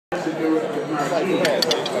Martini.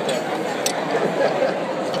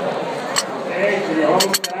 Okay, can you hold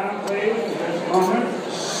it down, please, at this moment?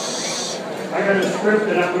 I got a script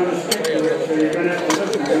that I'm going to stick to it, so you're going to have to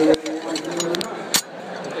listen to it whether you want to do it or not.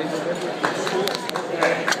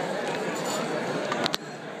 Okay.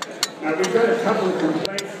 Now, we've got a couple of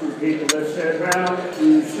complaints from people that said, well,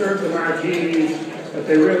 you serve the martinis, but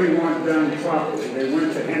they really weren't done properly. They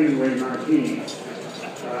went to Hemingway Martini.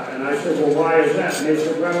 And I said, well, why is that? And they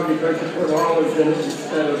said, well, because you put olives in it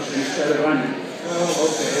instead of onions. Oh,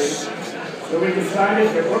 okay. So we decided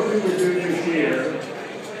that what we would do this year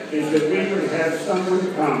is that we would have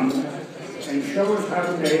someone come and show us how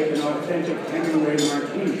to make an authentic Hemingway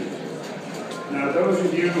Martini. Now, those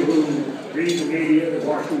of you who read the media, the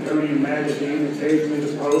Washingtonian Magazine, occasionally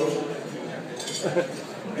the Post,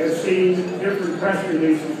 have seen different press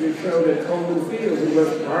releases that show that Coleman Field, who was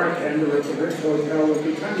the bartender at the Ritz Hotel, was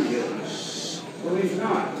becoming guilty. Well, he's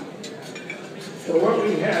not. So what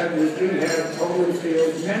we have is we have Coleman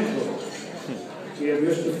Field's mentor. We have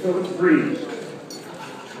Mr. Philip Greene.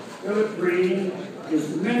 Philip Greene is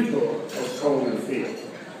the mentor of Coleman Field.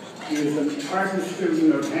 He is an ardent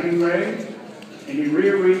student of Hemingway, and he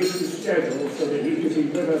rearranged his schedule so that he could be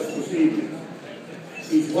with us this evening.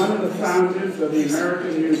 He's one of the founders of the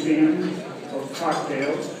American Museum of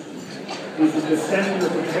Cocktails. He's a descendant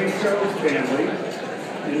of the Peychaud family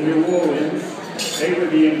in New Orleans. They were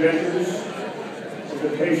the inventors of the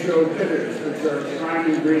Peychaud bitters, which are a prime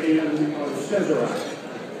ingredient of Sazerac.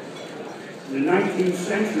 In the 19th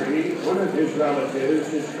century, one of his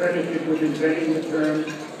relatives is credited with inventing the term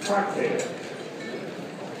cocktail.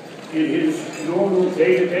 In his normal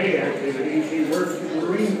day-to-day activities, he works for the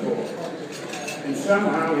Marine Corps. And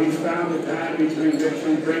somehow he's found the time between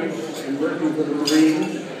mixing drinks and working for the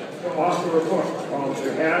Marines to author a book called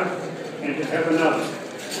To Have and to Have Another.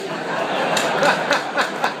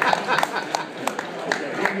 The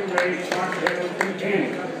Hemingway Cocktail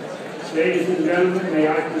Companion. Ladies and gentlemen, may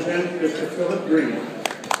I present Mr. Philip Greene.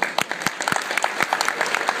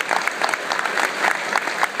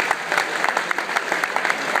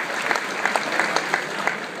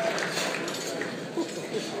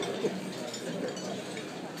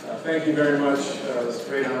 Thank you very much. It's a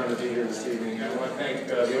great honor to be here this evening. I want to thank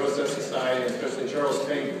the OSS Society, and especially Charles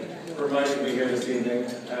Pink, for inviting me here this evening.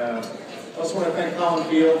 I also want to thank Colin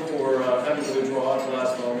Field for having to withdraw at the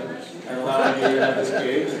last moment and allowing me to have this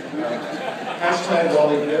gig. Hashtag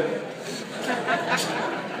Wally Pip.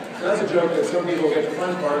 So that's a joke that some people get the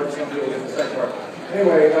fun part and some people get the second part.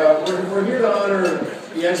 Anyway, we're here to honor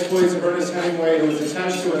the exploits of Ernest Hemingway, who was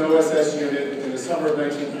attached to an OSS unit in the summer of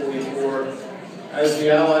 1944. As the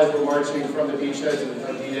Allies were marching from the beachheads of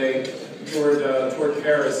D-Day toward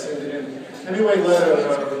Paris. And Hemingway led a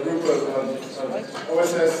group of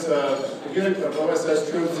OSS, a unit of OSS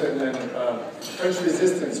troops and French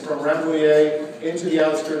resistance from Rambouillet into the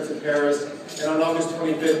outskirts of Paris. And on August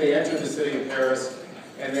 25th, they entered the city of Paris.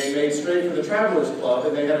 And they made straight for the Travelers Club,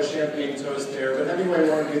 and they had a champagne toast there. But Hemingway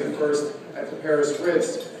wanted to be the first at the Paris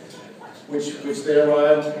Ritz, which they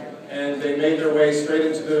arrived. And they made their way straight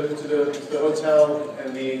into the hotel,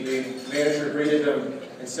 and the manager greeted them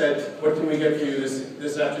and said, "What can we get for you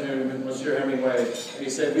this afternoon, Monsieur Hemingway?" And he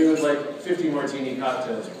said, "We would like 50 martini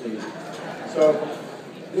cocktails, please." So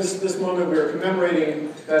this moment, we're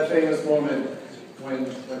commemorating that famous moment when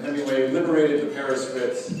Hemingway liberated the Paris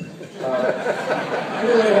Ritz.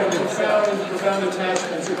 Hemingway had a profound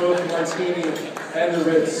attachment to both the Martini and the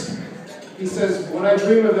Ritz. He says, "When I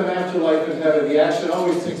dream of an afterlife in heaven, the action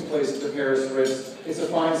always takes place at the Paris Ritz. It's a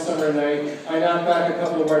fine summer night. I knock back a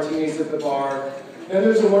couple of martinis at the bar. Then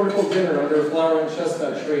there's a wonderful dinner under a flowering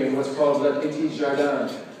chestnut tree in what's called Le Petit Jardin.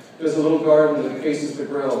 There's a little garden that faces the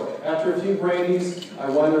grill. After a few brandies, I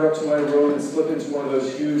wander up to my room and slip into one of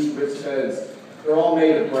those huge Ritz beds. They're all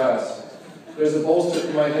made of brass. There's a bolster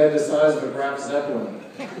for my head the size of a Graf Zeppelin.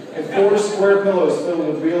 And 4 square pillows filled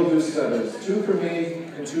with real goose feathers, 2 for me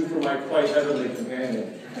and 2 for my quite heavenly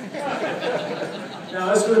companion."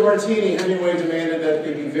 Now, as for the martini, Hemingway demanded that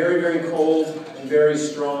they be very, very cold and very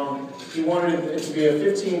strong. He wanted it to be a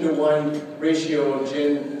 15-to-1 ratio of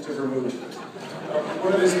gin to vermouth.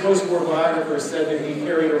 One of his post-war biographers said that he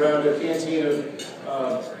carried around a canteen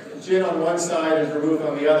of gin on one side and vermouth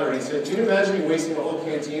on the other. He said, "Can you imagine me wasting a whole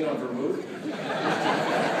canteen on vermouth?"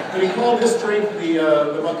 But he called this drink the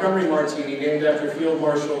Montgomery Martini, named after Field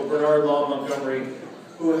Marshal Bernard Law Montgomery,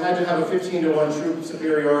 who had to have a 15-to-1 troop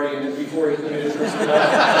superiority in it before he committed troops to battle.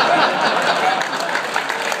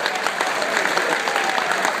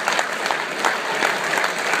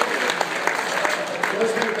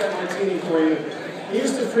 Let's make that martini for you. He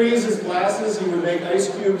used to freeze his glasses. He would make ice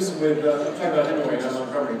cubes with, I'm talking about Hemingway, not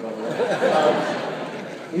Montgomery, by the way.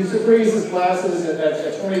 He used to freeze his glasses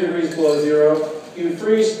at 20 degrees below zero. He would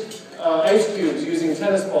freeze ice cubes using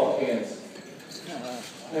tennis ball cans.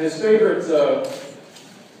 And his favorite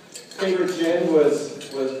gin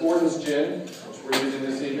was Gordon's gin, which we're using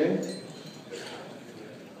this evening.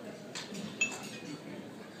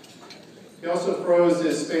 He also froze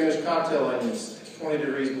his Spanish cocktail onions 20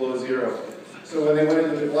 degrees below zero. So when they went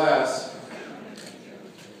into the glass,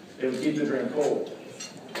 they would keep the drink cold.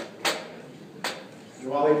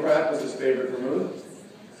 Wally Pratt was his favorite vermouth.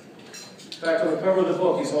 In fact, on the cover of the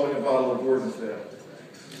book, he's holding a bottle of Gordon's there.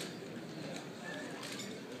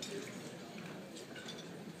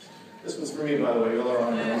 This one's for me, by the way. You'll all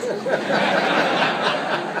right.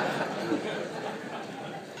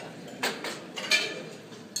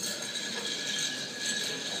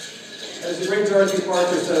 As the great Dorothy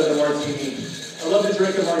Parker said of the martini, I love to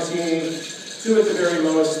drink a martini, 2 at the very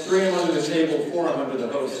most, 3 I'm under the table, 4 I'm under the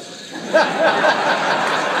host.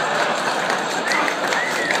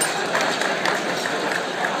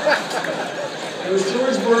 It was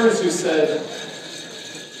George Burns who said,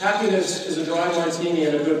 happiness is a dry martini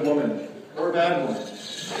and a good woman, or a bad woman.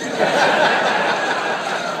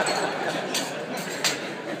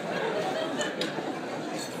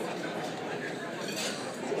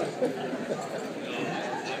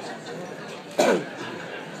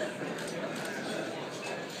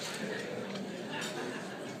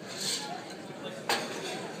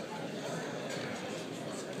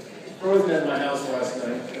 Frozen at my house last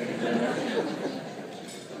night. Thank you very much.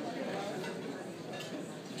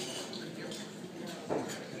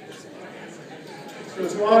 So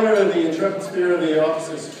it's in honor of the intrepid spirit of the Office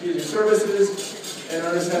of Strategic Services and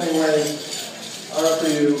Ernest Hemingway, I offer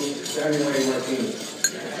you the Hemingway Martini.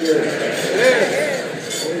 Cheers.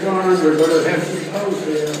 Hold on, we're going to have some toast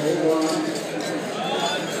here. Hold on.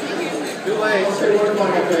 Too late. I'll say one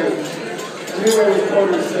final thing. Hemingway was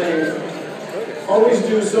quoted saying, always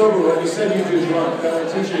do sober what you said you'd do drunk. That will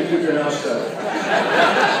teach you to keep your mouth shut.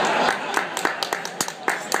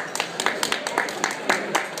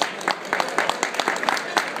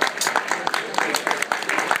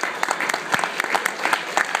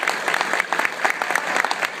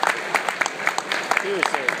 Cheers.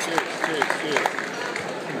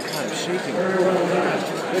 I'm shaking. Very well done.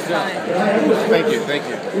 Good job. Thank you. For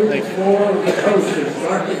the toasters,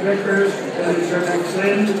 Dr. Vickers, Lieutenant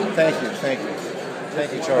Flynn.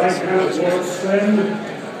 Thank you, Charles. Viscount Walt Flynn,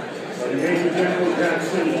 Major General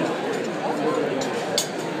Jackson.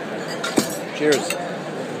 Cheers.